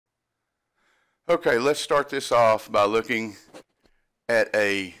Okay, let's start this off by looking at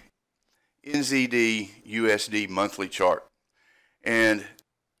a NZD USD monthly chart. And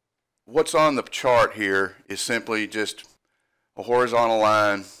what's on the chart here is simply just a horizontal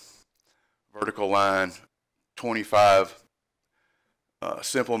line, vertical line, 25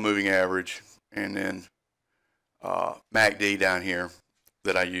 simple moving average, and then MACD down here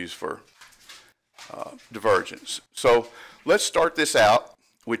that I use for divergence. So let's start this out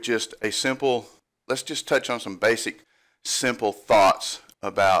with just a simple, let's just touch on some basic simple thoughts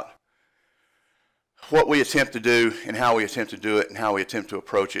about what we attempt to do and how we attempt to do it and how we attempt to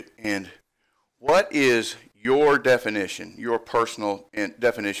approach it. And what is your definition, your personal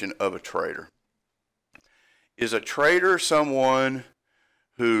definition of a trader? Is a trader someone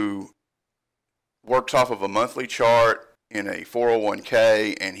who works off of a monthly chart in a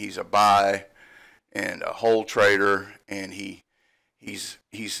 401k and he's a buy and a hold trader, and he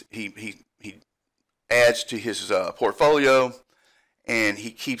adds to his portfolio, and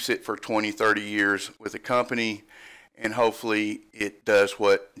he keeps it for 20, 30 years with a company, and hopefully it does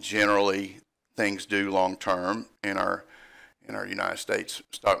what generally things do long term in our United States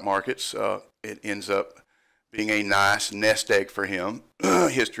stock markets. It ends up being a nice nest egg for him.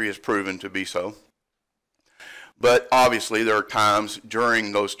 History has proven to be so. But obviously there are times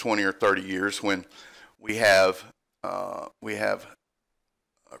during those 20 or 30 years when we have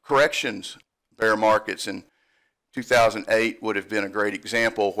corrections, bear markets, and 2008 would have been a great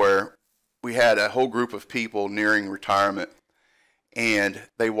example where we had a whole group of people nearing retirement, and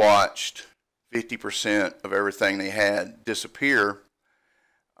they watched 50% of everything they had disappear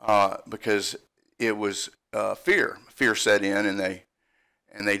because it was fear. Fear set in, and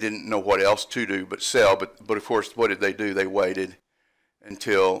they didn't know what else to do but sell. But of course, what did they do? They waited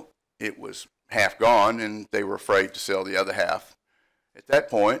until it was half gone, and they were afraid to sell the other half at that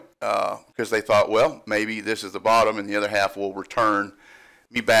point because they thought, well, maybe this is the bottom and the other half will return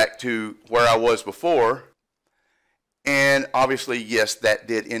me back to where I was before. And obviously, yes, that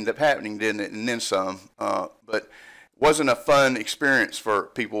did end up happening, didn't it? And then some. But it wasn't a fun experience for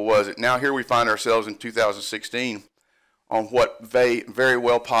people, was it? Now here we find ourselves in 2016 on what may very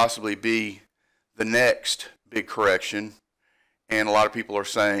well possibly be the next big correction. And a lot of people are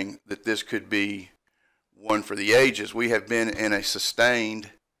saying that this could be one for the ages. We have been in a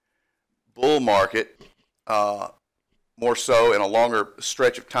sustained bull market, more so in a longer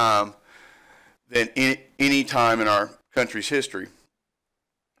stretch of time than any time in our country's history.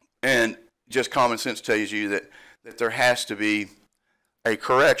 And just common sense tells you that there has to be a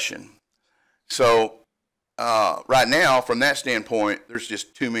correction. So right now, from that standpoint, there's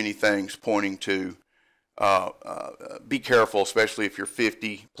just too many things pointing to be careful, especially if you're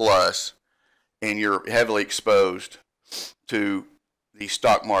 50 plus and you're heavily exposed to the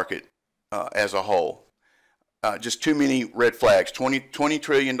stock market as a whole. Just too many red flags. $20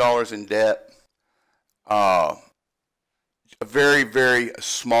 trillion in debt. A very, very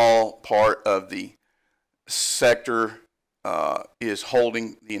small part of the sector is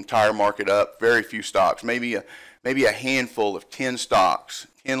holding the entire market up. Very few stocks. Maybe a handful of 10 stocks,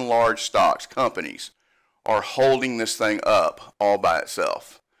 10 large stocks, companies are holding this thing up all by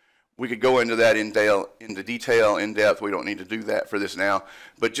itself. We could go into that in detail, in depth. We don't need to do that for this now.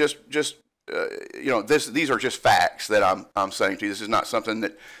 But just you know, these are just facts that I'm saying to you. This is not something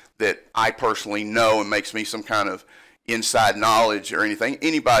that I personally know and makes me some kind of inside knowledge or anything.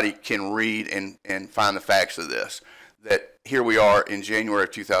 Anybody can read and find the facts of this. That here we are in January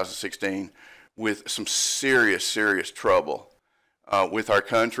of 2016 with some serious trouble with our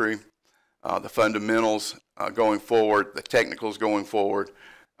country. The fundamentals going forward, the technicals going forward,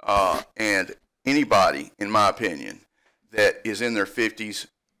 and anybody, in my opinion, that is in their 50s,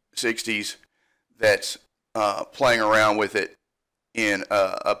 60s, that's playing around with it in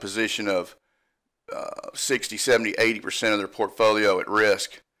a position of 60, 70, 80% of their portfolio at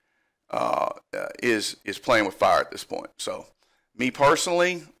risk is playing with fire at this point. So, me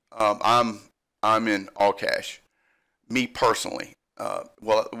personally, I'm in all cash. Me personally.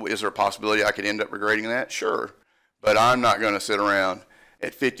 Well, is there a possibility I could end up regretting that? Sure. But I'm not going to sit around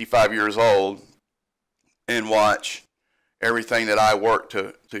at 55 years old and watch everything that I worked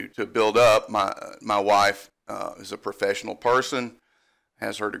to build up. My wife is a professional person,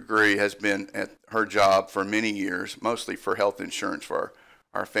 has her degree, has been at her job for many years, mostly for health insurance for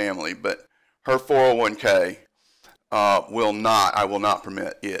our family. But her 401k I will not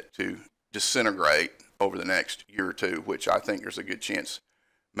permit it to disintegrate over the next year or two, which I think there's a good chance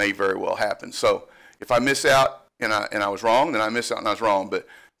may very well happen. So if I miss out and I was wrong, then I miss out and I was wrong. But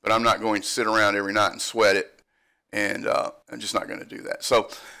I'm not going to sit around every night and sweat it, and I'm just not going to do that. So,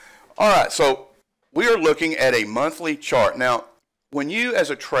 all right. So we are looking at a monthly chart. Now, when you as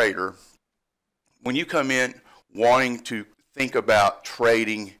a trader, when you come in wanting to think about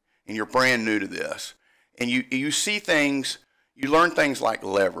trading and you're brand new to this, and you see things, you learn things like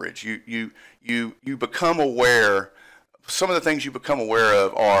leverage. You become aware. Some of the things you become aware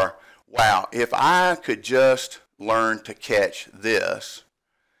of are, wow, if I could just learn to catch this,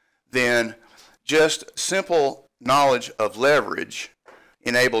 then just simple knowledge of leverage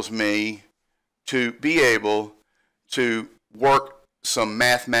enables me to be able to work some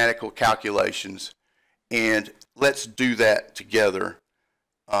mathematical calculations, and let's do that together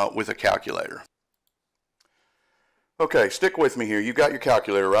with a calculator. Okay, stick with me here. You got your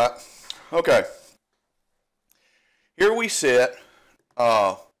calculator, right? Okay. Here we sit.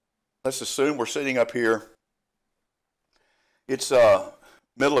 Let's assume we're sitting up here. It's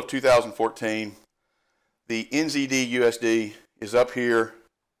middle of 2014. The NZD USD is up here.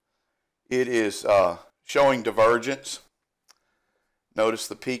 It is showing divergence. Notice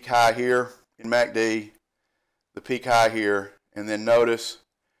the peak high here in MACD, the peak high here, and then notice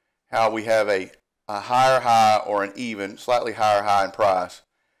how we have a higher high or an even, slightly higher high in price,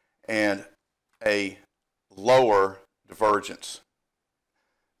 and a lower divergence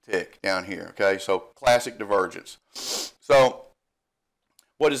tick down here. Okay, so classic divergence. So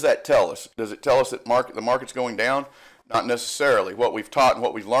what does that tell us? Does it tell us that the market's going down? Not necessarily. What we've taught and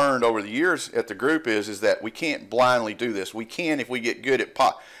what we've learned over the years at the group is that we can't blindly do this. We can if we get good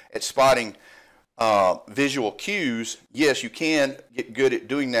at spotting visual cues. Yes, you can get good at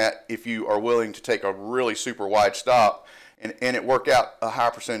doing that if you are willing to take a really super wide stop and it work out a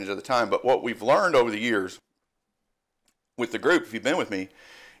high percentage of the time. But what we've learned over the years with the group, if you've been with me,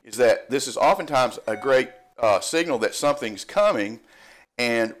 is that this is oftentimes a great signal that something's coming,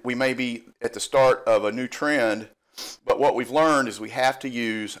 and we may be at the start of a new trend. But what we've learned is we have to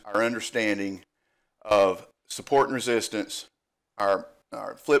use our understanding of support and resistance, our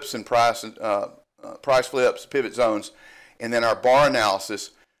flips and price flips, pivot zones, and then our bar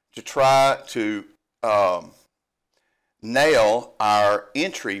analysis to try to nail our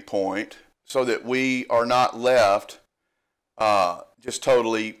entry point so that we are not left just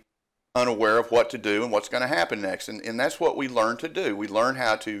totally unaware of what to do and what's going to happen next. And that's what we learn to do. We learn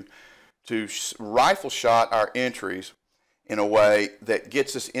how to rifle shot our entries in a way that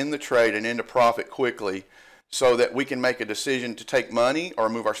gets us in the trade and into profit quickly so that we can make a decision to take money or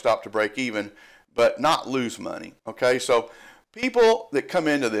move our stop to break even, but not lose money. Okay, so people that come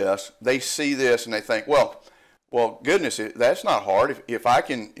into this, they see this and they think, well, goodness, that's not hard. If I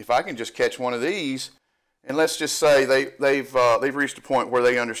can just catch one of these, and let's just say they've reached a point where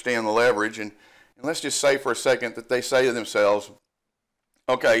they understand the leverage, and let's just say for a second that they say to themselves,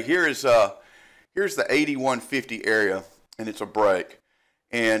 okay, here's the 8150 area, and it's a break.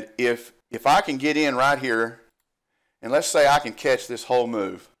 And if I can get in right here, and let's say I can catch this whole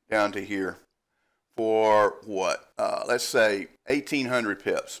move down to here for what? Let's say 1,800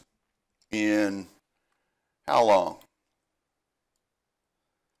 pips in how long?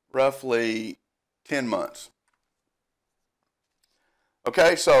 Roughly 10 months.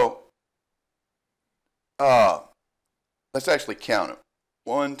 Okay, so let's actually count it.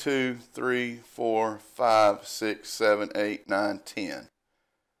 1, 2, 3, 4, 5, 6, 7, 8, 9, 10.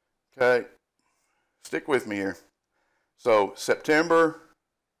 Okay, stick with me here. So September,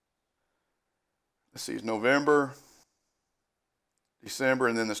 let's see, it's November, December,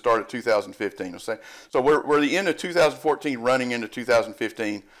 and then the start of 2015. So we're the end of 2014 running into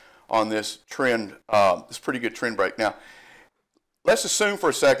 2015 on this trend, this pretty good trend break. Now, let's assume for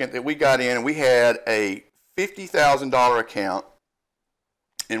a second that we got in and we had a $50,000 account,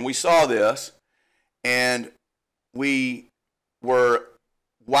 and we saw this, and we were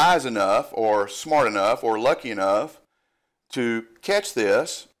wise enough or smart enough or lucky enough to catch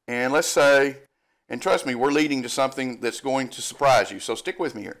this, and let's say, and trust me, we're leading to something that's going to surprise you, so stick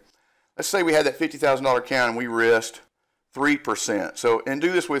with me here. Let's say we had that $50,000 account and we risked 3%. So, and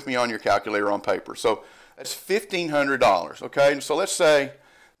do this with me on your calculator on paper. So that's $1,500, okay? And so let's say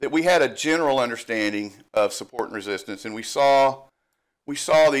that we had a general understanding of support and resistance, and we saw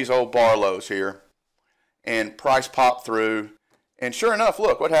these old bar lows here, and price popped through, and sure enough,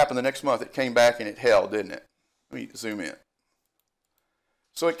 look what happened the next month. It came back and it held, didn't it? Let me zoom in.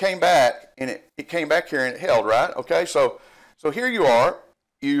 So it came back, and it came back here and it held, right? Okay, so here you are.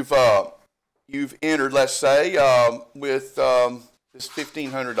 You've entered, let's say, with this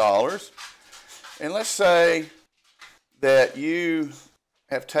 $1,500, and let's say that you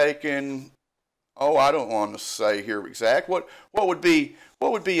have taken, I don't want to say here exact. What would be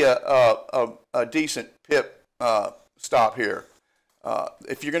a decent pip stop here?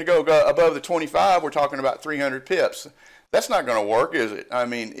 If you're going to go above the 25, we're talking about 300 pips. That's not going to work, is it? I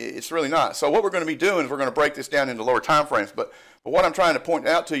mean, it's really not. So what we're going to be doing is we're going to break this down into lower time frames. But what I'm trying to point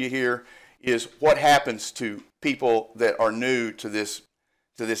out to you here is what happens to people that are new to this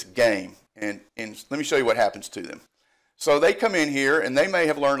game. And let me show you what happens to them. So they come in here, and they may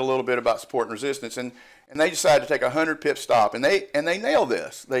have learned a little bit about support and resistance, and they decide to take a 100 pip stop, and they nail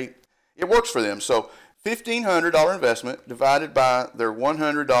this. It works for them. So $1,500 investment divided by their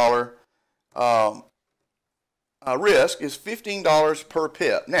 $100 risk is $15 per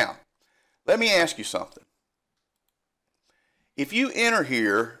pip. Now, let me ask you something. If you enter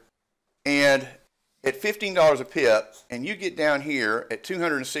here and at $15 a pip, and you get down here at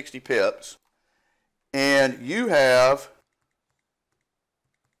 260 pips, and you have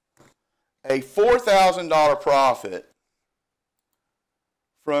a $4,000 profit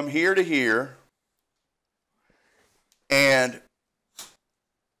from here to here, and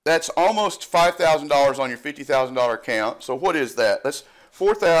that's almost $5,000 on your $50,000 account. So what is that? That's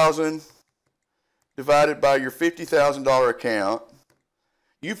 $4,000 divided by your $50,000 account.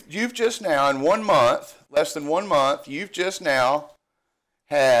 You've just now, in 1 month, less than 1 month, you've just now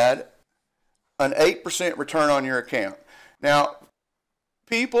had an 8% return on your account. Now,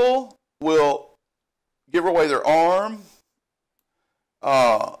 people will give away their arm.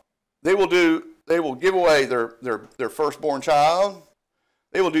 They will give away their firstborn child.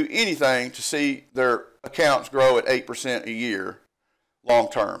 They will do anything to see their accounts grow at 8% a year long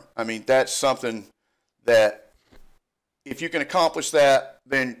term. I mean, that's something that if you can accomplish that,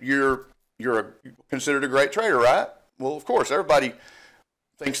 then you're considered a great trader, right? Well, of course, everybody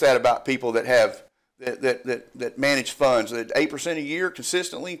thinks that about people that have that manage funds. That 8% a year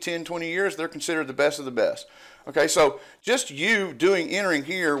consistently, 10, 20 years, they're considered the best of the best. Okay, so just you entering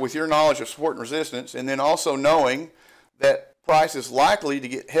here with your knowledge of support and resistance, and then also knowing that price is likely to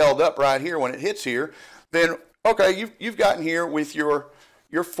get held up right here when it hits here, then okay, you've gotten here with your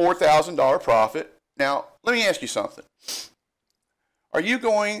 $4,000 profit. Now, let me ask you something. Are you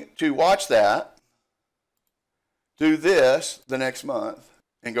going to watch that, do this the next month,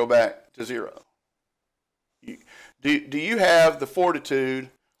 and go back to zero? Do you have the fortitude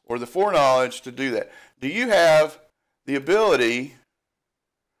or the foreknowledge to do that? Do you have the ability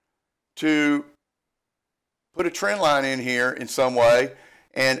to put a trend line in here in some way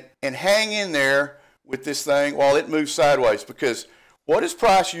and hang in there with this thing while it moves sideways? Because what does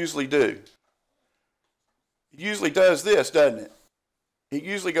price usually do? It usually does this, doesn't it? It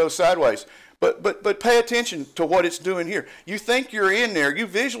usually goes sideways. But pay attention to what it's doing here. You think you're in there. You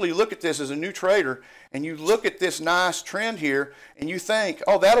visually look at this as a new trader, and you look at this nice trend here, and you think,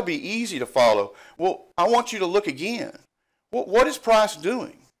 oh, that'll be easy to follow. Well, I want you to look again. Well, what is price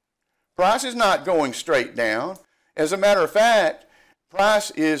doing? Price is not going straight down. As a matter of fact,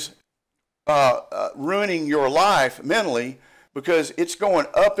 price is ruining your life mentally because it's going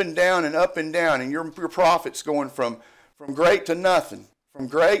up and down and up and down, and your profit's going from great to nothing, from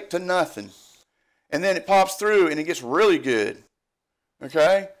great to nothing. And then it pops through and it gets really good.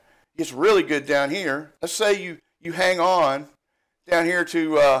 Okay? It gets really good down here. Let's say you hang on down here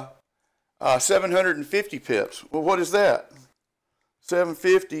to 750 pips. Well, what is that?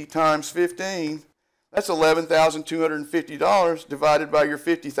 750 times 15. That's $11,250 divided by your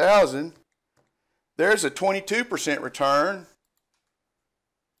 50,000. There's a 22% return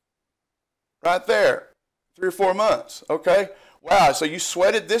right there. 3 or 4 months. Okay? Wow, so you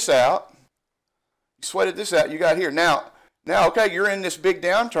sweated this out. You sweated this out. You got here. Now, okay, you're in this big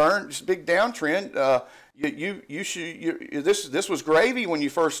downturn, this big downtrend. This was gravy when you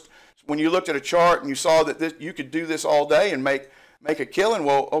looked at a chart and you saw that you could do this all day and make a killing.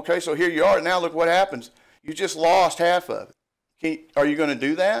 Well, okay, so here you are. Now look what happens. You just lost half of it. Are you going to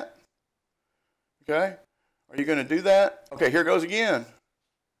do that? Okay, are you going to do that? Okay, here goes again.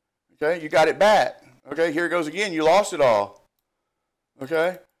 Okay, you got it back. Okay, here it goes again. You lost it all.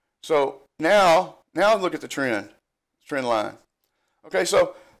 Okay, so now look at the trend line. Okay,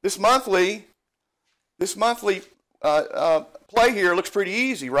 so this monthly play here looks pretty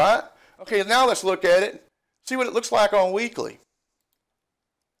easy, right? Okay, now let's look at it. See what it looks like on weekly.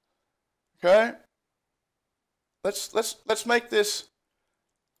 Okay, let's make this.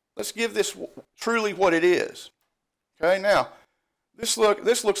 Let's give this truly what it is. Okay, now this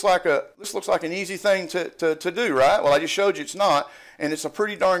looks like an easy thing to do, right? Well, I just showed you it's not, and it's a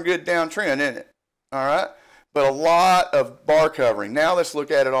pretty darn good downtrend, isn't it? All right, but a lot of bar covering. Now let's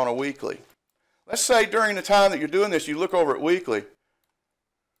look at it on a weekly. Let's say during the time that you're doing this, you look over at weekly.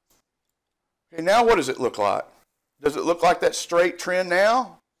 Okay, now what does it look like? Does it look like that straight trend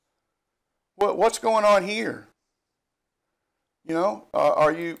now? What's going on here? You know,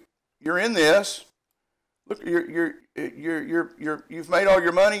 you're in this. Look, you've made all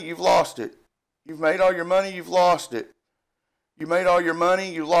your money, you've lost it. You've made all your money, you've lost it. You made all your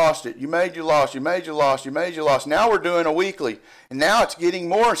money, you lost it. You made, you lost, you made, you lost, you made, you lost. Now we're doing a weekly, and now it's getting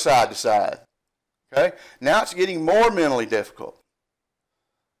more side to side. Okay? Now it's getting more mentally difficult.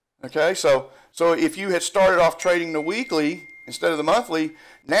 Okay? So if you had started off trading the weekly instead of the monthly,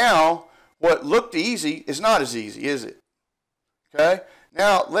 now what looked easy is not as easy, is it? Okay?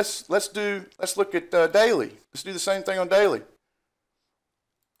 Now let's look at daily. Let's do the same thing on daily.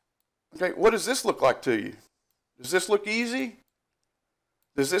 Okay, what does this look like to you? Does this look easy?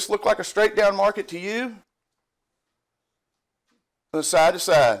 Does this look like a straight down market to you? Side to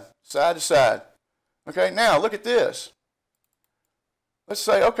side, side to side. Okay, now look at this. Let's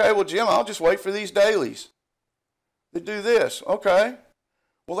say, okay, well, Jim, I'll just wait for these dailies to do this. Okay.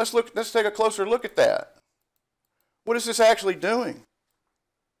 Well, let's take a closer look at that. What is this actually doing?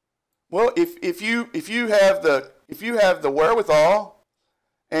 Well, if you have the wherewithal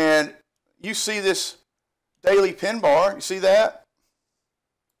and you see this daily pin bar, you see that?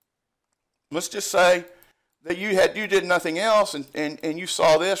 Let's just say that you did nothing else and you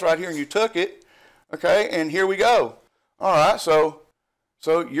saw this right here and you took it. Okay, and here we go. All right, so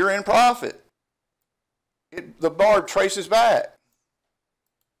you're in profit. The bar traces back.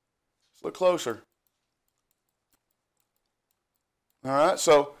 Let's look closer. All right,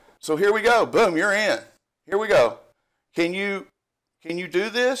 so here we go. Boom, you're in. Here we go. Can you do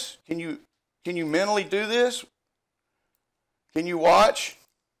this? Can you mentally do this? Can you watch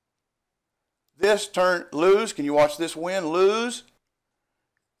this turn lose? Can you watch this win lose?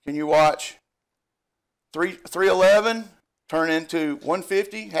 Can you watch 311 turn into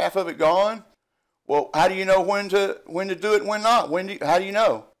 150, half of it gone? Well, how do you know when to do it and when not? How do you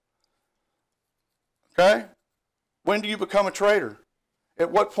know? Okay? When do you become a trader? At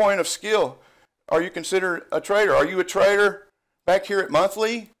what point of skill are you considered a trader? Are you a trader back here at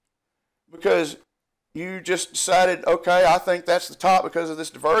monthly because you just decided, okay, I think that's the top because of this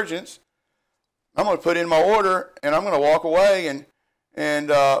divergence. I'm going to put in my order and I'm going to walk away and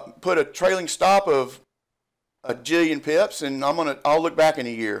put a trailing stop of a jillion pips, and I'll look back in a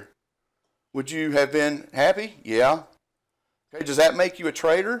year. Would you have been happy? Yeah. Okay, does that make you a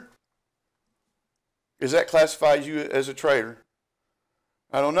trader? Does that classify you as a trader?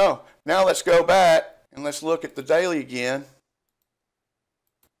 I don't know. Now let's go back and let's look at the daily again.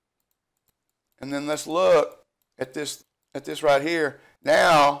 And then let's look at this right here.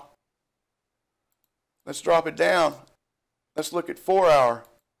 Now, let's drop it down. Let's look at 4 hour.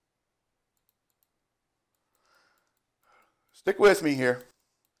 Stick with me here.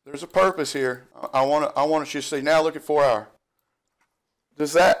 There's a purpose here. I want to just say, now look at 4 hour.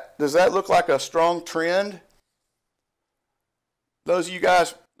 Does that look like a strong trend? Those of you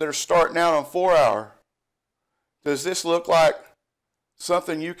guys that are starting out on 4 hour, does this look like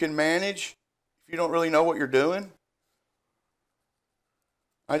something you can manage if you don't really know what you're doing?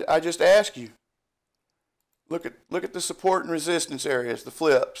 I just ask you. Look at the support and resistance areas, the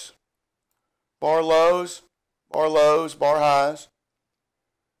flips. Bar lows, bar highs.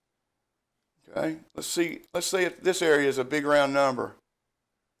 Okay, let's say if this area is a big round number.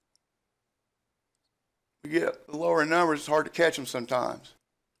 We get the lower numbers, it's hard to catch them sometimes.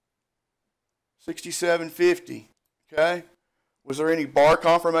 67.50, okay? Was there any bar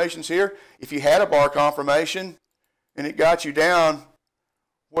confirmations here? If you had a bar confirmation and it got you down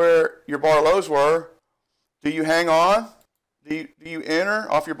where your bar lows were, do you hang on? Do you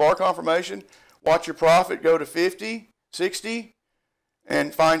enter off your bar confirmation, watch your profit go to 50, 60,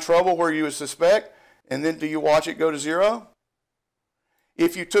 and find trouble where you would suspect, and then do you watch it go to 0?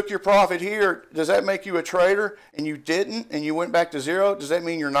 If you took your profit here, does that make you a trader and you didn't and you went back to 0? Does that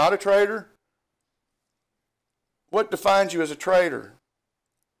mean you're not a trader? What defines you as a trader?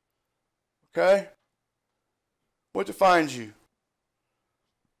 Okay? What defines you?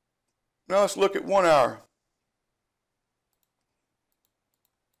 Now let's look at 1 hour.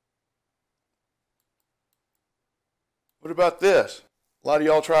 What about this? A lot of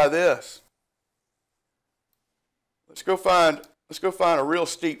y'all try this. Let's go find a real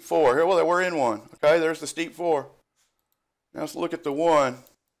steep 4. Here, well, we're in one. Okay, there's the steep 4. Now let's look at the 1.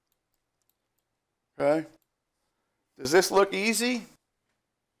 Okay. Does this look easy?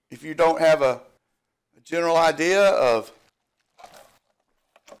 If you don't have a general idea of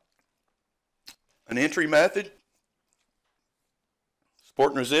an entry method,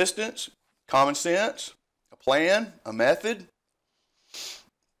 support and resistance, common sense, a plan, a method.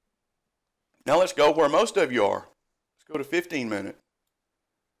 Now let's go where most of you are. Let's go to 15 minute.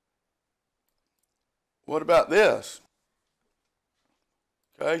 What about this?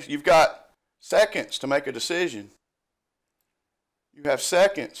 Okay, you've got seconds to make a decision. You have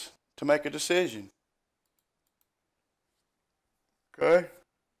seconds to make a decision. Okay?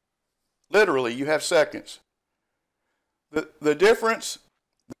 Literally, you have seconds. The difference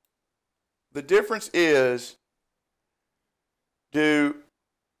is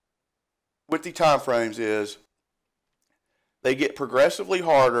with the time frames is they get progressively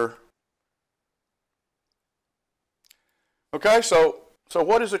harder. Okay, so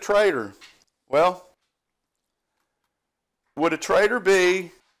what is a trader? Well, would it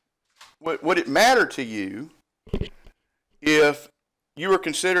matter to you if you were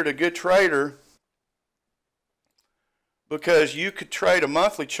considered a good trader because you could trade a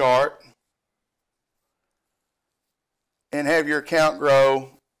monthly chart and have your account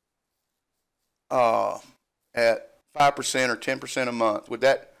grow at 5% or 10% a month?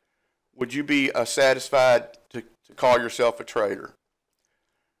 Would you be satisfied to call yourself a trader?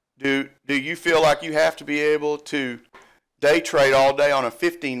 Do you feel like you have to be able to day trade all day on a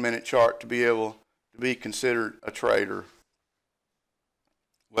 15-minute chart to be able to be considered a trader?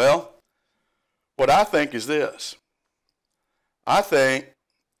 Well, what I think is this. I think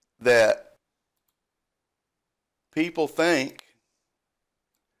that people think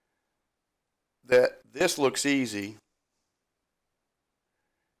that this looks easy,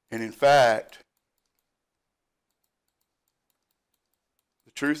 and in fact,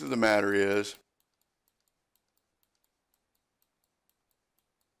 the truth of the matter is,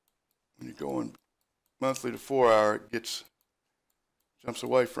 when you're going monthly to 4 hour, it jumps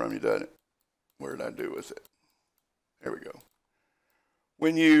away from you, doesn't it? Where did I do with it? There we go.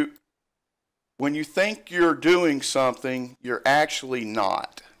 When you think you're doing something, you're actually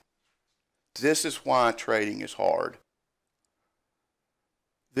not. This is why trading is hard.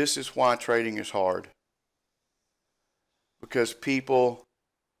 This is why trading is hard. Because people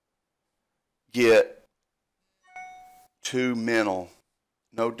get too mental,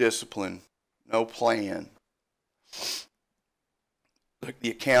 no discipline, no plan.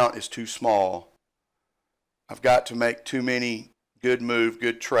 The account is too small. I've got to make too many good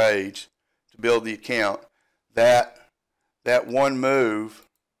trades to build the account. That one move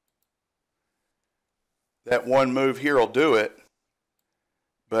here will do it,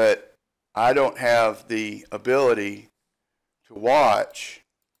 but I don't have the ability to watch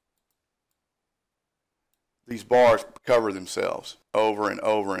these bars cover themselves over and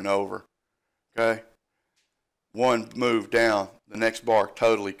over and over. Okay? One move down, the next bar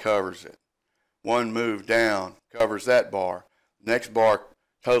totally covers it. One move down covers that bar. The next bar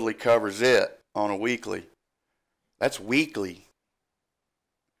totally covers it on a weekly. That's weekly.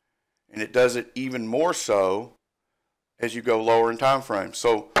 And it does it even more so as you go lower in time frame.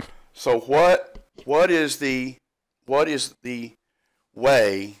 So what is the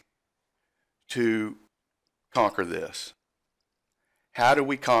way to conquer this? How do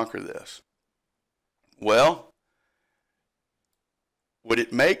we conquer this? Well, would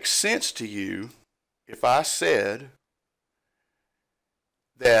it make sense to you if I said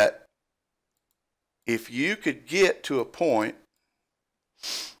that if you could get to a point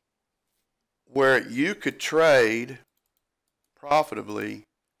where you could trade profitably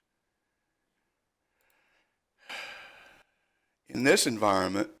in this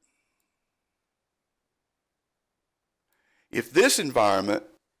environment, if this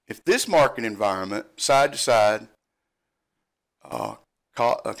market environment, side to side,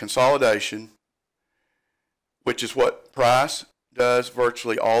 consolidation, which is what price does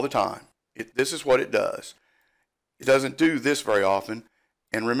virtually all the time. This is what it does. It doesn't do this very often.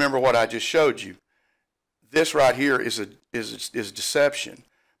 And remember what I just showed you. This right here is deception,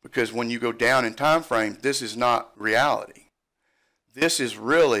 because when you go down in time frame, this is not reality. This is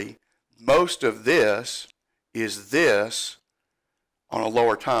really, most of this is this on a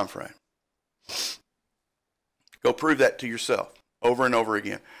lower time frame. Go prove that to yourself over and over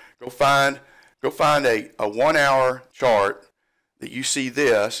again. Go find a 1 hour chart that you see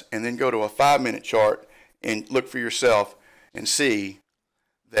this, and then go to a 5-minute chart and look for yourself and see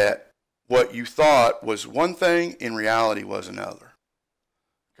that what you thought was one thing in reality was another.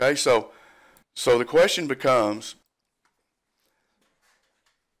 Okay, so the question becomes,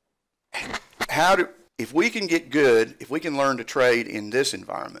 if we can get good, if we can learn to trade in this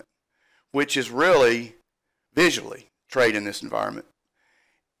environment, which is really visually trade in this environment,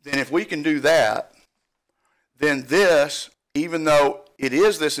 then if we can do that, then this, even though it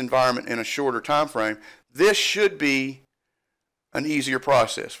is this environment in a shorter time frame, this should be an easier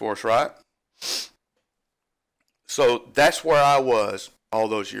process for us, right? So that's where I was all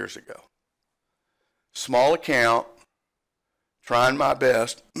those years ago. Small account, trying my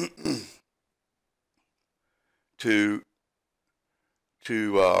best to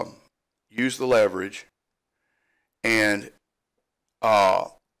use the leverage, and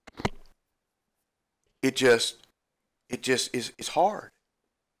it just is, it's hard,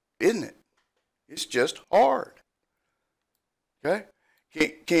 isn't it? It's just hard. Okay?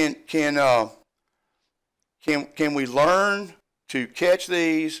 Can we learn to catch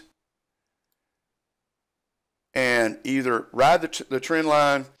these and either ride the trend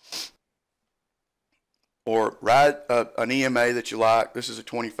line or ride an EMA that you like? This is a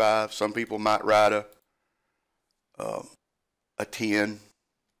 25. Some people might ride a 10.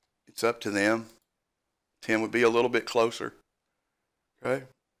 It's up to them. 10 would be a little bit closer. Okay?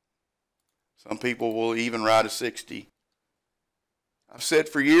 Some people will even ride a 60. I've said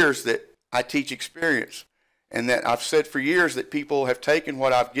for years that I teach experience, and that I've said for years that people have taken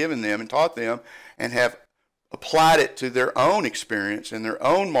what I've given them and taught them and have applied it to their own experience and their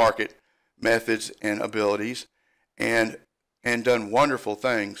own market methods and abilities, and done wonderful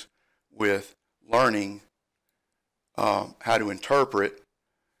things with learning how to interpret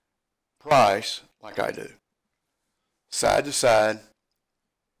price like I do. Side to side,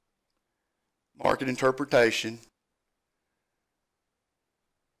 market interpretation,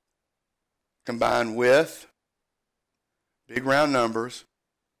 combined with big round numbers,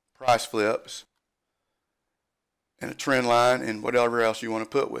 price flips, and a trend line, and whatever else you want to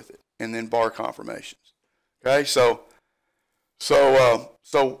put with it, and then bar confirmations. Okay, so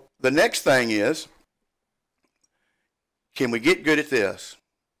the next thing is, can we get good at this?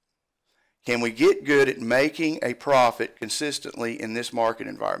 Can we get good at making a profit consistently in this market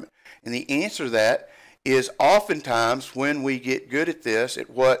environment? And the answer to that is, oftentimes when we get good at this, at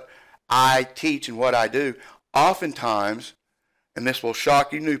what I teach and what I do, oftentimes, and this will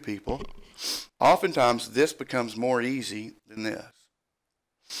shock you new people, oftentimes this becomes more easy than this.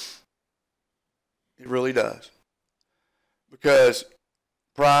 It really does. Because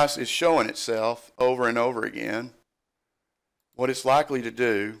price is showing itself over and over again what it's likely to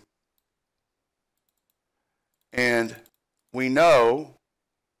do. And we know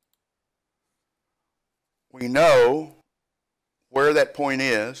where that point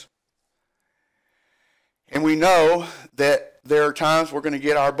is. And we know that there are times we're going to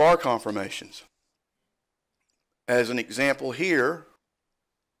get our bar confirmations. As an example here,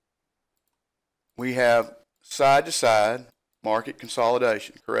 we have side-to-side market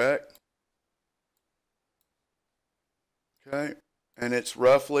consolidation, correct? Okay, and it's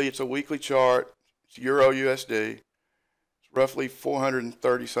a weekly chart. It's Euro USD. It's roughly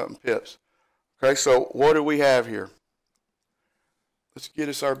 430 something pips. Okay, so what do we have here? Let's get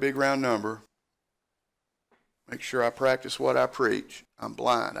us our big round number. Make sure I practice what I preach. I'm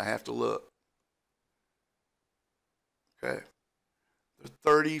blind. I have to look. Okay. The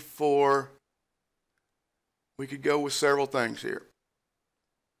 34. We could go with several things here.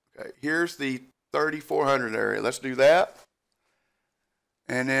 Okay. Here's the 3,400 area. Let's do that.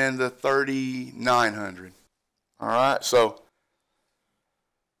 And then the 3,900. All right. So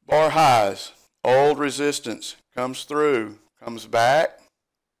bar highs. Old resistance comes through. Comes back.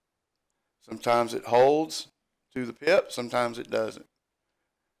 Sometimes it holds to the pip, sometimes it doesn't.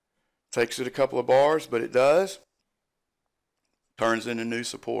 Takes it a couple of bars, but it does. Turns into new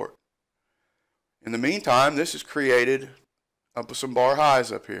support. In the meantime, this has created some bar highs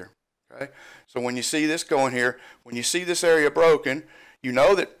up here. Okay? So when you see this going here, when you see this area broken, you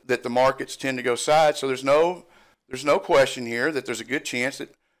know that the markets tend to go side, so there's no question here that there's a good chance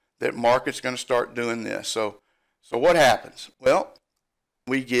that market's going to start doing this. So what happens? Well,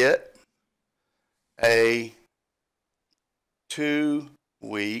 we get a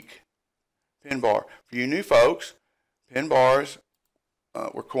 2-week pin bar. For you new folks, pin bars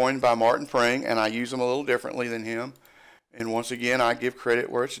were coined by Martin Pring, and I use them a little differently than him. And once again, I give credit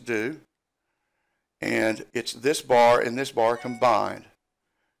where it's due. And it's this bar and this bar combined.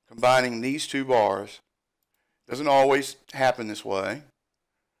 Combining these two bars. Doesn't always happen this way.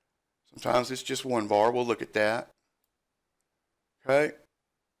 Sometimes it's just one bar. We'll look at that. Okay?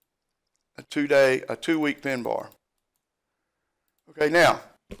 A 2-week pin bar. Okay, now,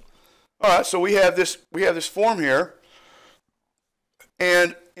 all right, so we have this form here,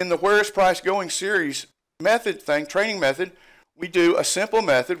 and in the where is price going series training method, we do a simple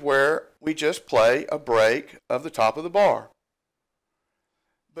method where we just play a break of the top of the bar.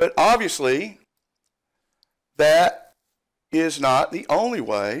 But obviously, that is not the only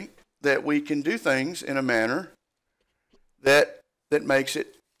way that we can do things in a manner that makes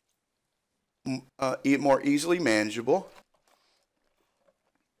it more easily manageable.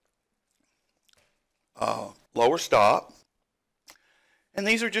 Lower stop. And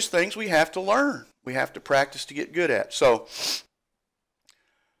these are just things we have to learn. We have to practice to get good at. So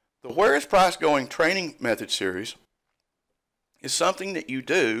the Where is Price Going training method series is something that you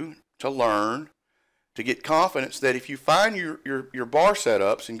do to learn, to get confidence that if you find your bar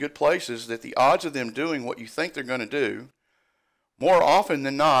setups in good places, that the odds of them doing what you think they're going to do more often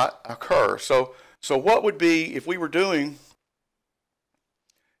than not occur. So what would be if we were doing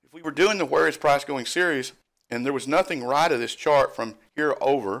the Where is Price Going series and there was nothing right of this chart from here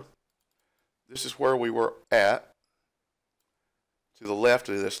over, this is where we were at, to the left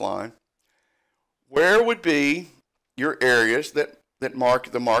of this line, where would be your areas that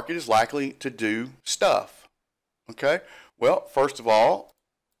the market is likely to do stuff? Okay, well, first of all,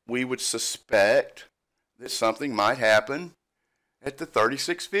 we would suspect that something might happen at the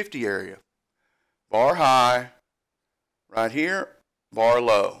 3650 area. Bar high right here, bar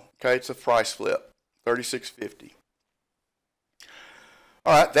low. Okay, it's a price flip, 3650.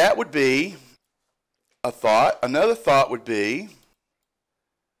 All right, that would be a thought. Another thought would be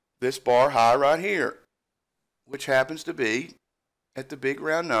this bar high right here, which happens to be at the big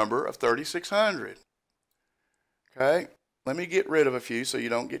round number of 3600. Okay, let me get rid of a few so you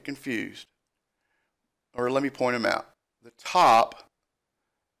don't get confused. Or let me point them out. The top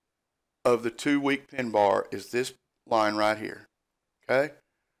of the 2-week pin bar is this line right here. Okay?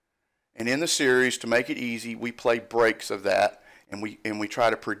 And in the series, to make it easy, we play breaks of that, and we try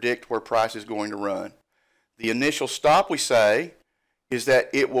to predict where price is going to run. The initial stop, we say, is that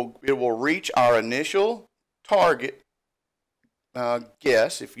it will reach our initial target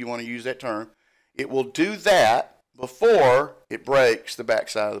guess, if you want to use that term. It will do that before it breaks the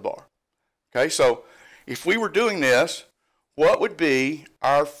backside of the bar. Okay, so if we were doing this, what would be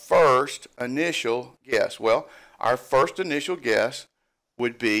our first initial guess? Well, our first initial guess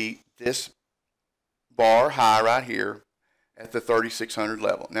would be this bar high right here at the 3600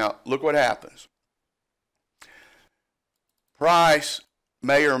 level. Now, look what happens. Price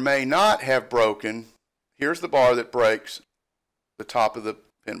may or may not have broken. Here's the bar that breaks the top of the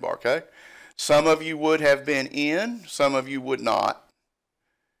pin bar, okay? Some of you would have been in, some of you would not.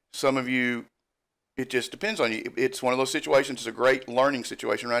 Some of you, it just depends on you. It's one of those situations, it's a great learning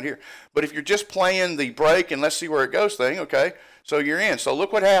situation right here. But if you're just playing the break and let's see where it goes thing, okay, so you're in. So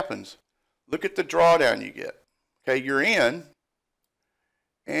look what happens. Look at the drawdown you get. Okay, you're in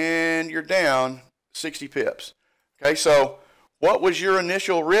and you're down 60 pips. Okay, so what was your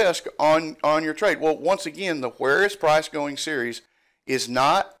initial risk on your trade? Well, once again, the Where is Price Going series is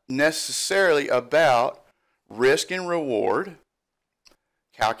not necessarily about risk and reward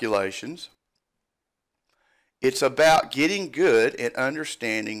calculations. It's about getting good at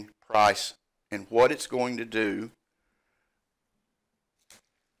understanding price and what it's going to do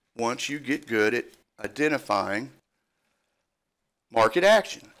once you get good at identifying market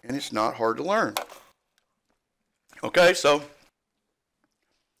action. And it's not hard to learn. Okay, so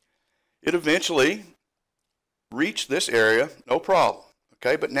it eventually reached this area, no problem.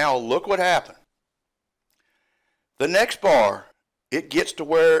 Okay, but now look what happened. The next bar, it gets to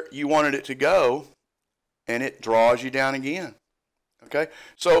where you wanted it to go, and it draws you down again. Okay,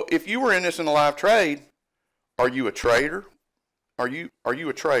 so if you were in this in a live trade, are you a trader? Are you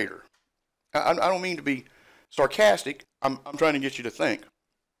a trader? I don't mean to be sarcastic. I'm trying to get you to think.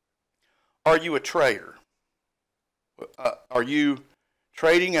 Are you a trader? Are you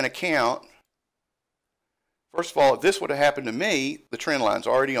trading an account? First of all, if this would have happened to me, the trend line's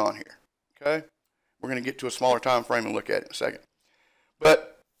already on here. Okay? We're going to get to a smaller time frame and look at it in a second.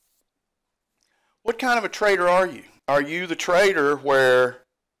 But what kind of a trader are you? Are you the trader where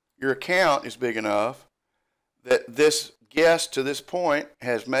your account is big enough that this guess to this point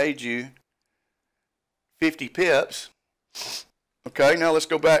has made you 50 pips? Okay, now let's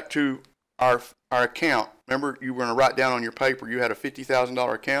go back to our account. Remember, you were going to write down on your paper you had a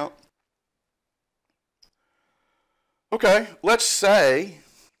 $50,000 account? Okay, let's say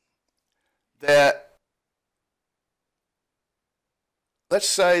that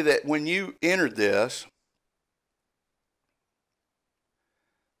when you entered this,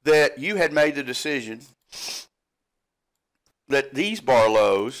 that you had made the decision that these bar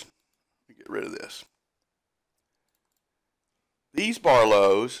lows, let me get rid of this. These bar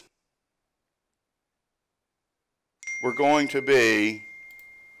lows were going to be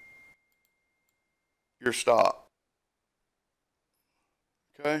your stop.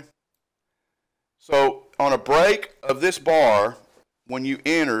 Okay? So on a break of this bar, when you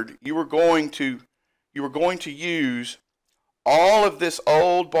entered, you were going to use all of this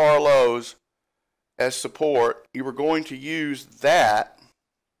old bar lows as support. You were going to use that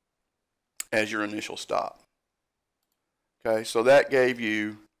as your initial stop. Okay, so that gave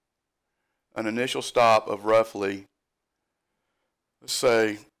you an initial stop of roughly, let's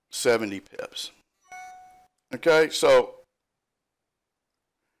say, 70 pips. Okay, so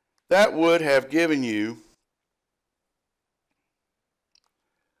that would have given you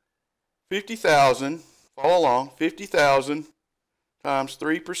 50,000, follow along, 50,000 times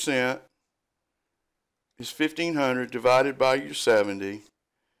 3% is 1,500 divided by your 70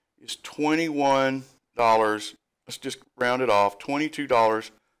 is $21. Let's just round it off, $22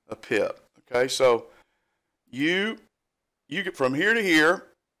 a pip. Okay, so you get from here to here.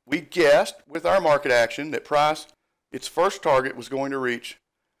 We guessed with our market action that price, its first target was going to reach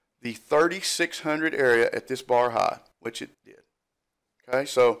the 3,600 area at this bar high, which it did. Okay,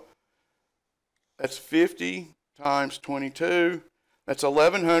 so that's 50 times 22. That's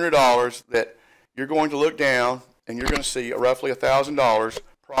 $1,100 that you're going to look down and you're going to see roughly $1,000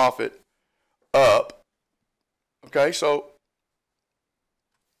 profit up. Okay, so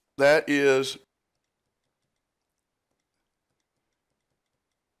that's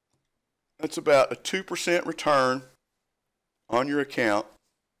about a 2% return on your account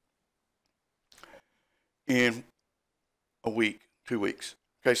in a week, 2 weeks.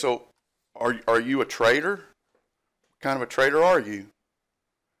 Okay, so are you a trader? What kind of a trader are you?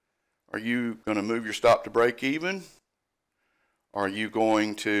 Are you going to move your stop to break even? Are you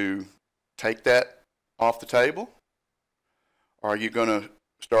going to take that off the table? Are you going to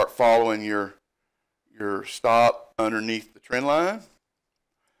start following your stop underneath the trend line?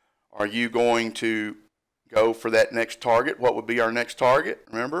 Are you going to go for that next target? What would be our next target?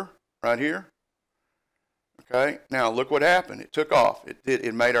 Remember, right here? Okay, now look what happened. It took off.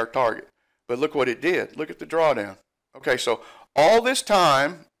 It made our target. But look what it did. Look at the drawdown. Okay, so all this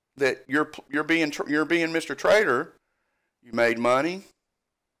time that you're being Mr. Trader, you made money.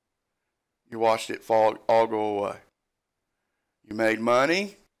 You watched it all go away. You made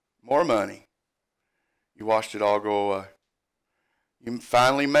money, more money. You watched it all go away. You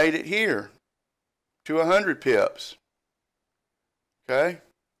finally made it here to 100 pips. Okay?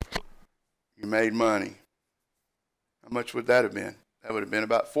 You made money. How much would that have been? That would have been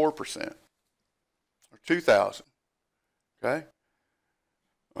about 4% or 2,000. Okay?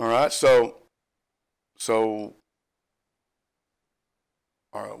 All right, so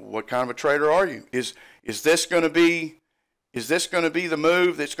what kind of a trader are you? Is this going to be the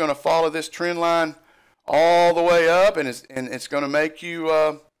move that's going to follow this trend line all the way up, and it's going to make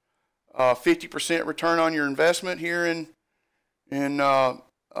you 50% return on your investment here in 5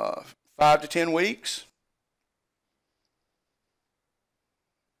 to 10 weeks?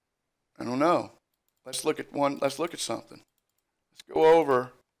 I don't know. Let's look at one. Let's look at something. Let's go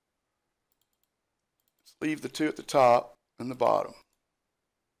over. Let's leave the two at the top and the bottom.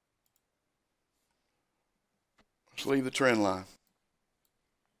 Let's leave the trend line.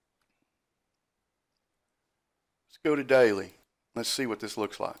 Let's go to daily. Let's see what this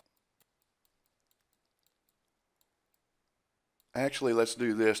looks like. Actually, let's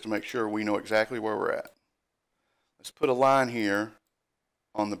do this to make sure we know exactly where we're at. Let's put a line here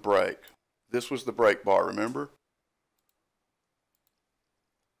on the break. This was the break bar, remember?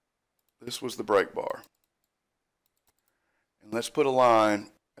 This was the break bar. And let's put a line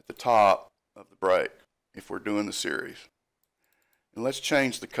at the top of the break if we're doing the series. And let's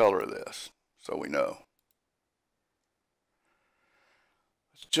change the color of this so we know.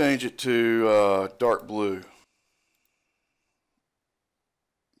 Let's change it to dark blue.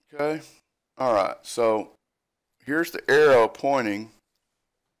 Okay? All right, so here's the arrow pointing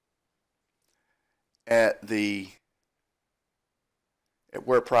at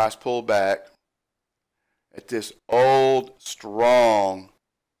where price pulled back at this old strong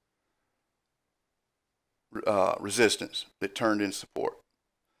resistance that turned in support.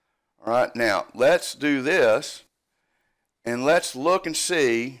 All right, now let's do this and let's look and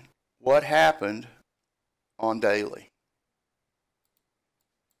see what happened on daily.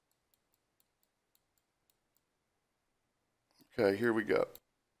 Okay, here we go.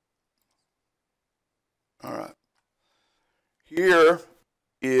 All right. Here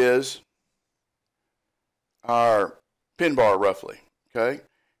is our pin bar roughly. Okay.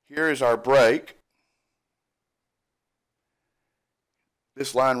 Here is our break.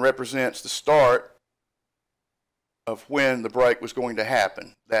 This line represents the start of when the break was going to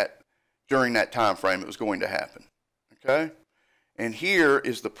happen. During that time frame it was going to happen. Okay. And here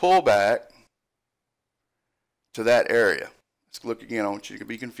is the pullback to that area. Let's look again. I want you to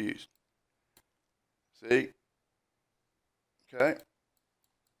be confused. See? Okay.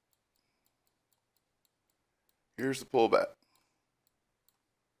 Here's the pullback.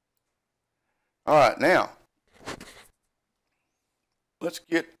 All right, now, let's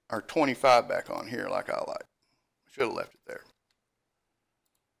get our 25 back on here like I like. Should have left it there.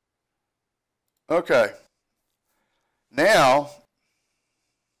 Okay. Now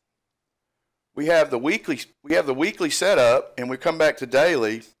we have the weekly setup, and we come back to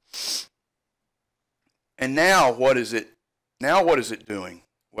daily. And now what is it? Now what is it doing?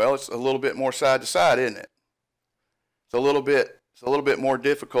 Well, it's a little bit more side to side, isn't it? It's a little bit more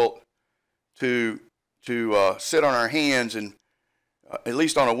difficult to sit on our hands, and at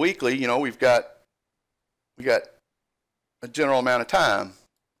least on a weekly, you know, we got a general amount of time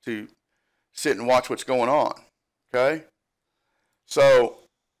to sit and watch what's going on. Okay, so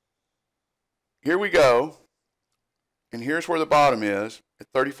here we go, and here's where the bottom is at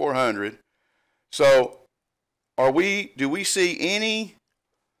 3,400. So do we see any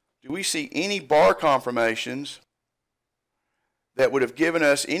bar confirmations that would have given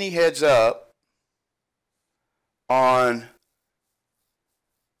us any heads up on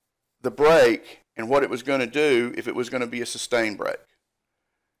the break and what it was going to do if it was going to be a sustained break?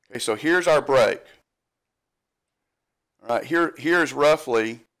 Okay, so here's our break. All right, here's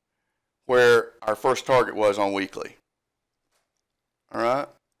roughly where our first target was on weekly. All right,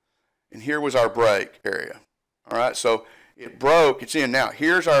 and here was our break area. All right, so it broke, it's in now.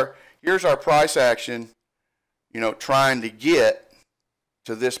 Here's our price action, you know, trying to get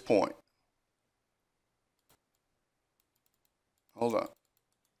to this point. Hold on.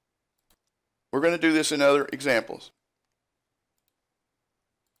 We're going to do this in other examples.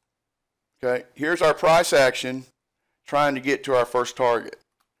 Okay, here's our price action trying to get to our first target.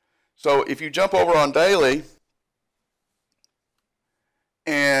 So if you jump over on daily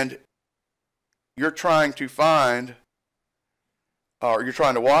and you're trying to find, or you're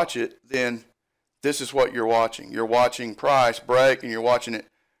trying to watch it, then this is what you're watching. You're watching price break, and you're watching it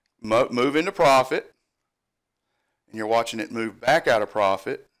move into profit, and you're watching it move back out of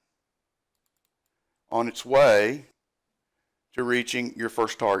profit on its way to reaching your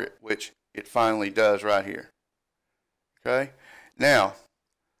first target, which it finally does right here. Okay? Now,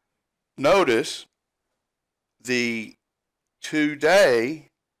 notice the 2-day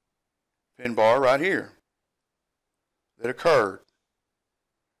pin bar right here that occurred.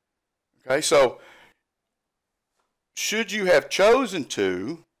 Okay, so should you have chosen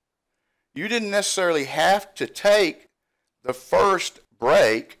to, you didn't necessarily have to take the first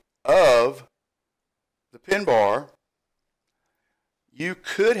break of the pin bar. You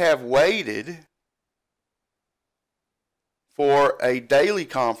could have waited for a daily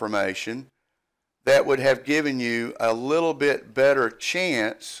confirmation that would have given you a little bit better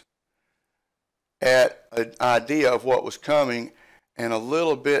chance at an idea of what was coming, and a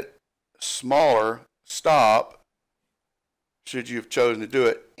little bit smaller stop should you have chosen to do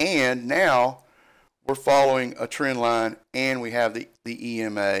it. And now we're following a trend line, and we have the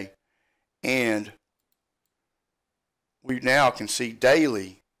EMA, and we now can see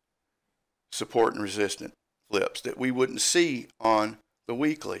daily support and resistance flips that we wouldn't see on the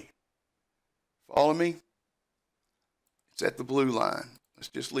weekly. Follow me? It's at the blue line. Let's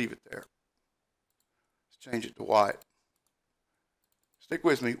just leave it there. Let's change it to white. Stick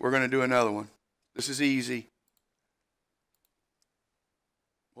with me. We're going to do another one. This is easy.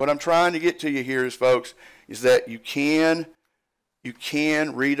 What I'm trying to get to you here is, folks, is that you can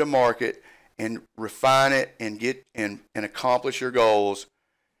read a market and refine it and get and accomplish your goals,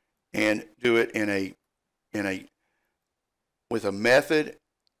 and do it with a method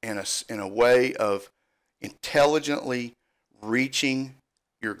and in a way of intelligently reaching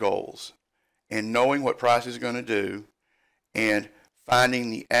your goals, and knowing what price is going to do, and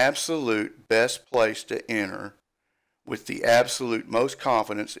finding the absolute best place to enter with the absolute most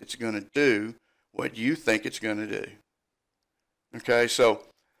confidence it's going to do what you think it's going to do. Okay, so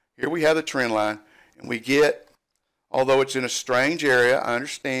here we have the trend line, and we get, although it's in a strange area, I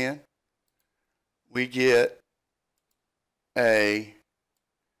understand, we get a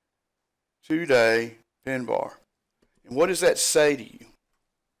 2-day pin bar. And what does that say to you?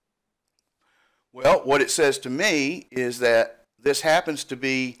 Well, what it says to me is that this happens to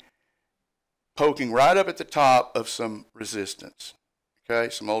be poking right up at the top of some resistance,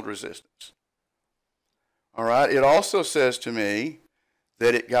 okay, some old resistance. All right, it also says to me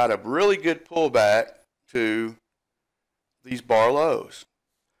that it got a really good pullback to these bar lows.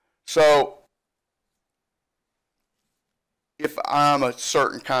 So if I'm a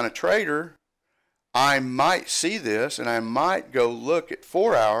certain kind of trader, I might see this, and I might go look at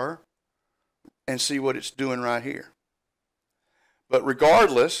 4-hour and see what it's doing right here. But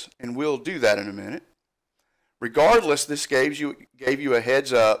regardless, and we'll do that in a minute, regardless, this gave you a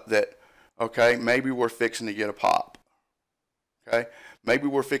heads up that, okay, maybe we're fixing to get a pop. Okay? maybe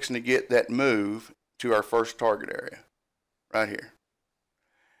we're fixing to get that move to our first target area right here.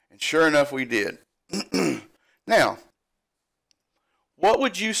 And sure enough, we did. Now, what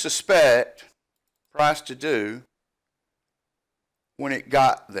would you suspect price to do when it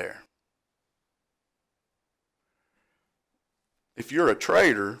got there? If you're a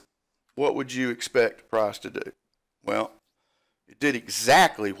trader, what would you expect price to do? Well, it did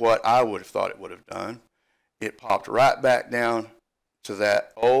exactly what I would have thought it would have done. It popped right back down to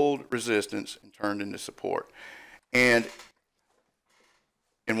that old resistance and turned into support. And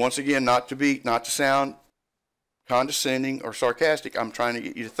once again, not to sound condescending or sarcastic, I'm trying to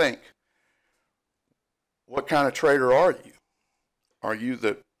get you to think. What kind of trader are you? Are you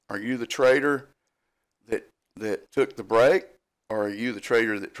the trader that took the break, or are you the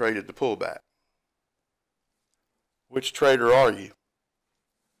trader that traded the pullback? Which trader are you?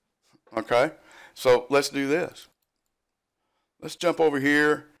 Okay, so let's do this. Let's jump over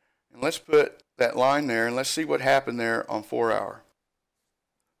here and let's put that line there and let's see what happened there on 4 hour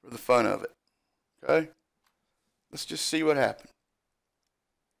for the fun of it. Okay, let's just see what happened.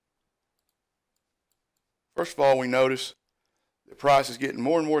 First of all, we notice the price is getting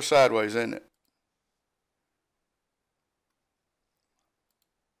more and more sideways, isn't it?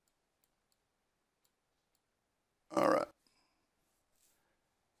 All right.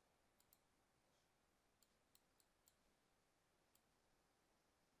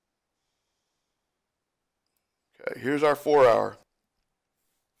 Okay, here's our 4 hour.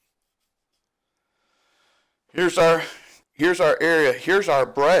 Here's our area. Here's our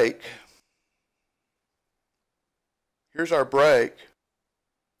break. Here's our break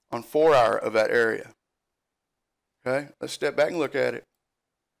on 4 hour of that area. Okay, let's step back and look at it.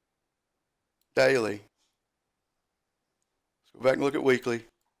 Daily. Let's go back and look at weekly.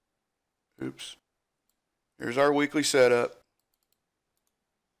 Oops. Here's our weekly setup.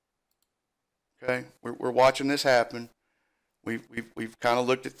 Okay, we're watching this happen. We've kind of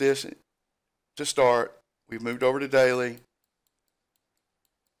looked at this to start. We've moved over to daily.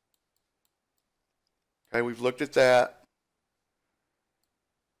 Okay, we've looked at that.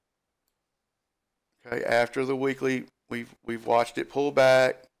 Okay, after the weekly, we've watched it pull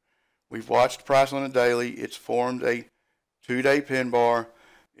back. We've watched price on a daily. It's formed a 2-day pin bar.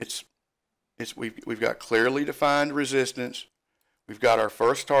 We've got clearly defined resistance. We've got our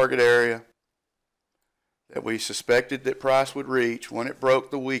first target area that we suspected that price would reach when it broke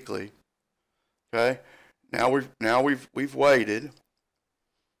the weekly. Okay, now we've waited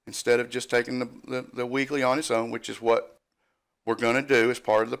instead of just taking the weekly on its own, which is what we're going to do as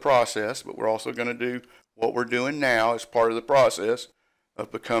part of the process, but we're also going to do what we're doing now as part of the process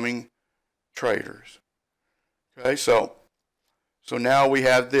of becoming traders. Okay, so now we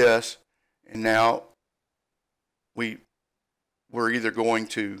have this, and now we're either going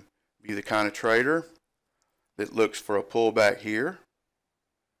to be the kind of trader that looks for a pullback here,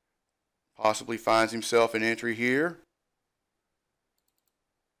 possibly finds himself an entry here.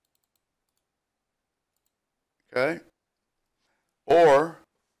 Okay, or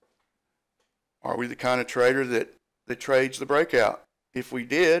are we the kind of trader that trades the breakout? If we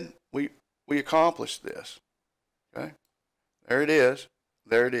did, we accomplished this. Okay, there it is.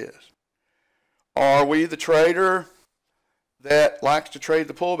 There it is. Are we the trader that likes to trade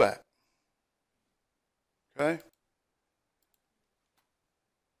the pullback? Okay,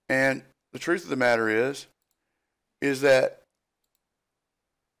 and the truth of the matter is that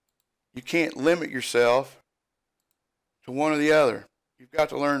you can't limit yourself to one or the other. You've got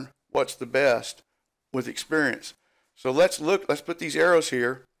to learn what's the best with experience. So let's put these arrows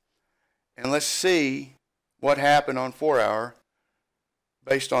here and let's see what happened on 4 hour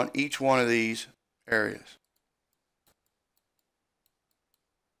based on each one of these areas.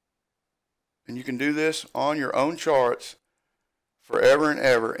 And you can do this on your own charts forever and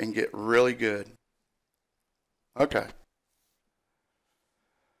ever and get really good. Okay.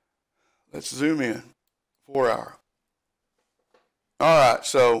 Let's zoom in. 4 hour. All right,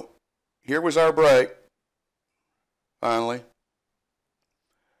 so here was our break, finally.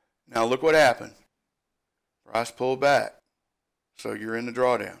 Now look what happened. Price pulled back. So you're in the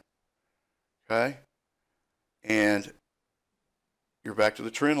drawdown. Okay? And you're back to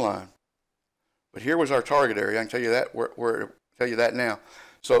the trend line. But here was our target area. I can tell you that. Tell you that now.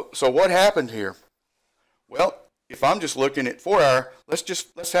 So what happened here? Well, if I'm just looking at 4 hour,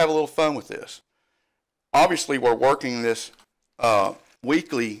 let's have a little fun with this. Obviously, we're working this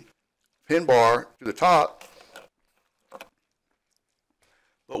weekly pin bar to the top.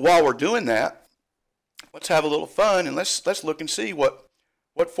 But while we're doing that, let's have a little fun and let's look and see what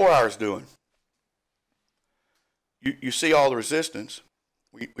 4 hour is doing. You see all the resistance.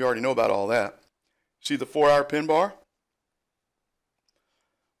 We already know about all that. See the 4-hour pin bar?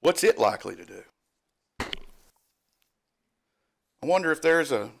 What's it likely to do? I wonder if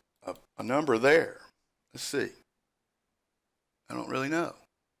there's a number there. Let's see. I don't really know.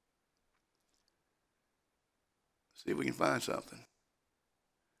 See if we can find something.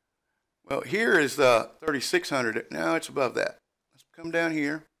 Well, here is the 3,600. Now it's above that. Let's come down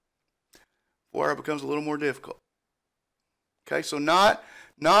here. 4-hour becomes a little more difficult. Okay, so not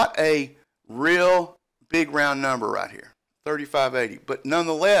a real big round number right here, 3580. But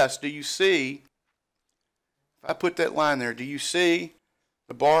nonetheless, do you see, if I put that line there, do you see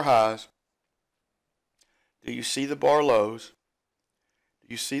the bar highs? Do you see the bar lows? Do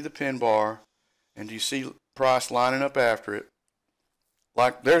you see the pin bar? And do you see price lining up after it?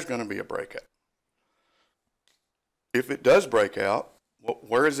 Like there's going to be a breakout. If it does break out,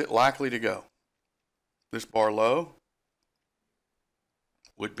 where is it likely to go? This bar low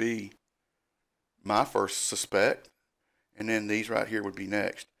would be my first suspect, and then these right here would be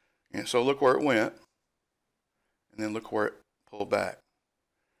next. And so look where it went, and then look where it pulled back.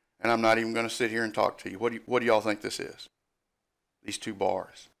 And I'm not even going to sit here and talk to you. What do y'all think this is? These two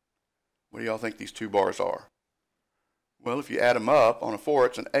bars. What do y'all think these two bars are? Well, if you add them up on a 4,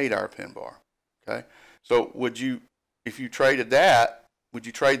 it's an 8-hour pin bar. Okay? So would you, if you traded that, would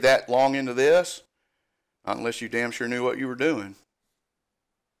you trade that long into this? Not unless you damn sure knew what you were doing.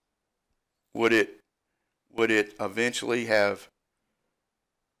 Would it eventually have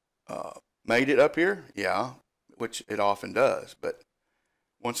made it up here? Yeah, which it often does. But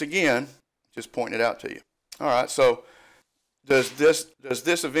once again, just pointing it out to you. All right, so does this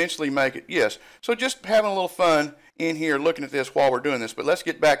eventually make it? Yes. So just having a little fun in here looking at this while we're doing this. But let's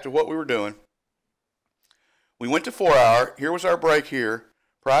get back to what we were doing. We went to 4-hour. Here was our break here.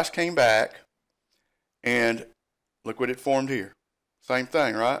 Price came back. And look what it formed here. Same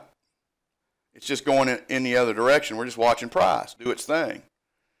thing, right? It's just going in the other direction. We're just watching price do its thing.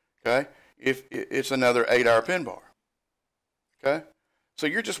 Okay? If it's another 8-hour pin bar. Okay? So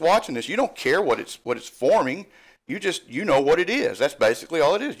you're just watching this. You don't care what it's forming. You know what it is. That's basically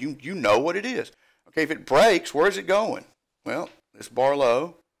all it is. You know what it is. Okay, if it breaks, where is it going? Well, this bar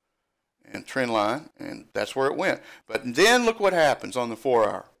low and trend line, and that's where it went. But then look what happens on the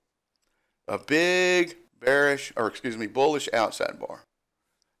 4-hour. A big bullish outside bar.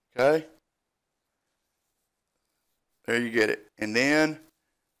 Okay? There you get it. And then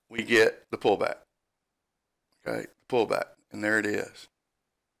we get the pullback. Okay, pullback. And there it is.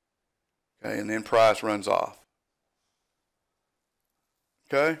 Okay, and then price runs off.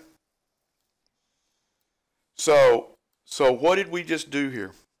 Okay? So what did we just do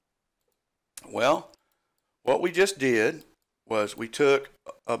here? Well, what we just did was we took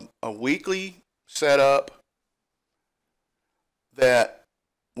a weekly setup that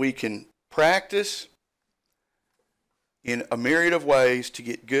we can practice in a myriad of ways to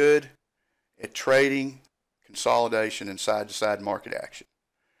get good at trading, consolidation, and side-to-side market action.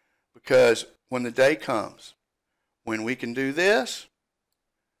 Because when the day comes when we can do this,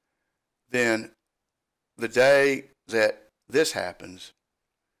 then the day that this happens,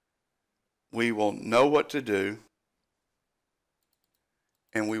 we will know what to do,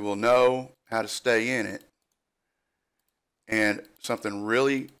 and we will know how to stay in it, and something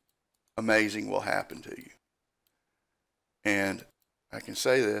really amazing will happen to you. And I can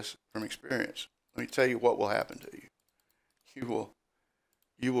say this from experience. Let me tell you what will happen to you.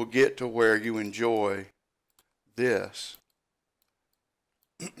 You will get to where you enjoy this.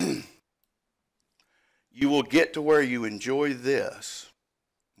 You will get to where you enjoy this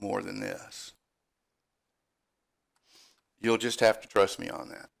more than this. You'll just have to trust me on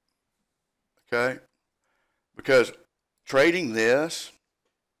that. Okay? Because trading this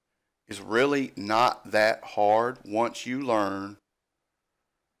is really not that hard once you learn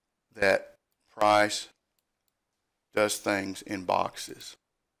that price does things in boxes.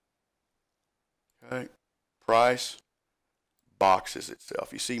 Okay? Price boxes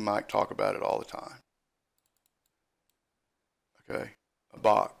itself. You see Mike talk about it all the time. Okay? A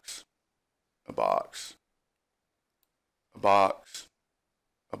box. A box. A box.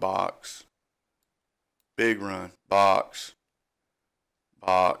 A box. Big run. Box.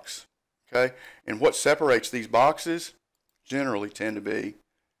 Box. Okay? And what separates these boxes generally tend to be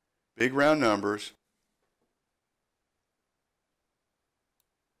big round numbers.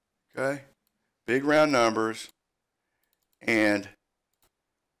 Okay? Big round numbers, and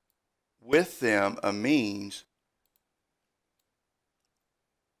with them a means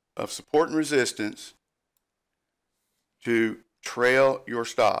of support and resistance to trail your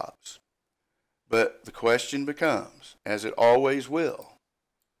stops. But the question becomes, as it always will,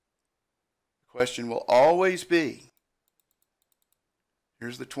 The question will always be,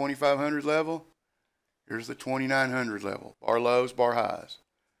 here's the 2,500 level, here's the 2,900 level. Bar lows, bar highs.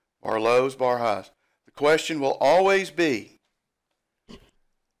 Bar lows, bar highs. The question will always be,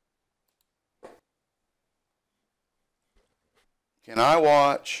 can I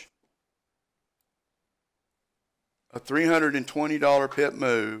watch a $320 pip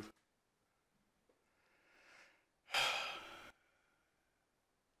move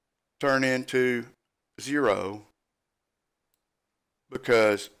turn into zero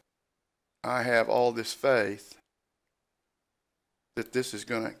because I have all this faith that this is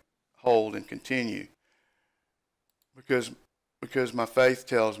going to hold and continue? Because my faith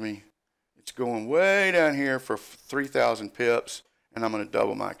tells me it's going way down here for 3,000 pips and I'm going to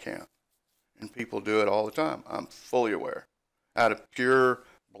double my account. And people do it all the time. I'm fully aware. Out of pure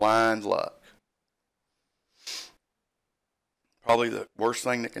blind luck. Probably the worst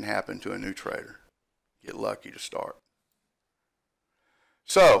thing that can happen to a new trader. Get lucky to start.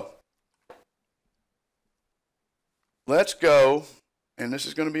 So, let's go, and this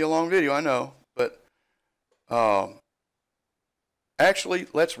is going to be a long video, I know, but actually,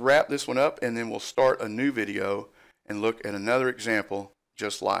 let's wrap this one up, and then we'll start a new video and look at another example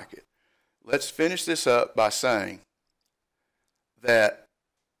just like it. Let's finish this up by saying that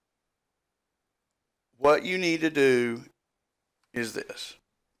what you need to do is this.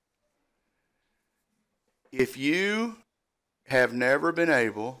 If you have never been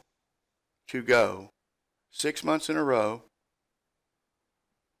able to go 6 months in a row,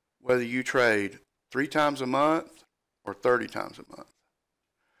 whether you trade 3 times a month or 30 times a month,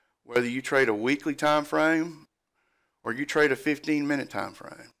 whether you trade a weekly time frame or you trade a 15-minute time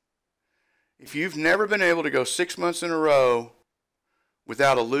frame, if you've never been able to go 6 months in a row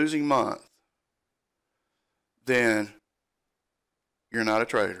without a losing month, then you're not a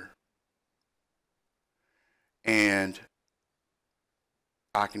trader. And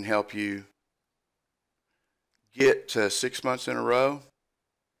I can help you get to 6 months in a row,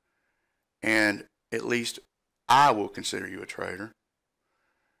 and at least I will consider you a trader.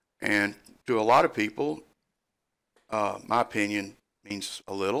 And to a lot of people, my opinion means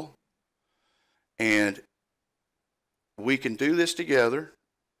a little. And we can do this together,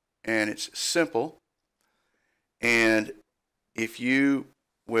 and it's simple. And if you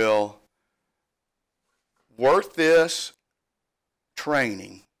will work this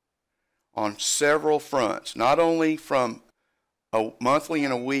training on several fronts, not only from a monthly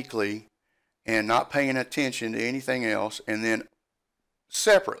and a weekly and not paying attention to anything else, and then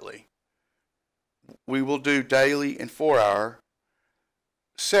separately, we will do daily and 4-hour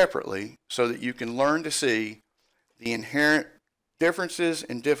separately so that you can learn to see the inherent differences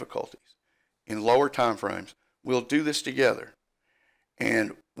and difficulties in lower time frames. We'll do this together,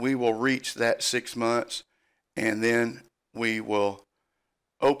 and we will reach that 6 months, and then we will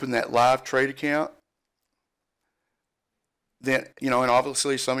open that live trade account. Then, and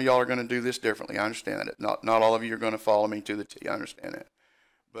obviously some of y'all are going to do this differently. I understand that. Not all of you are going to follow me to the T. I understand that.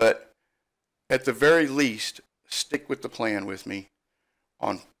 But at the very least, stick with the plan with me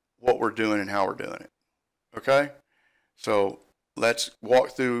on what we're doing and how we're doing it. Okay? So let's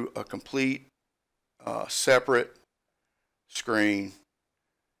walk through a complete separate screen,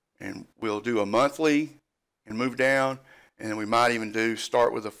 and we'll do a monthly and move down, and then we might even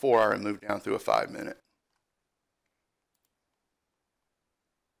start with a 4-hour and move down through a 5-minute.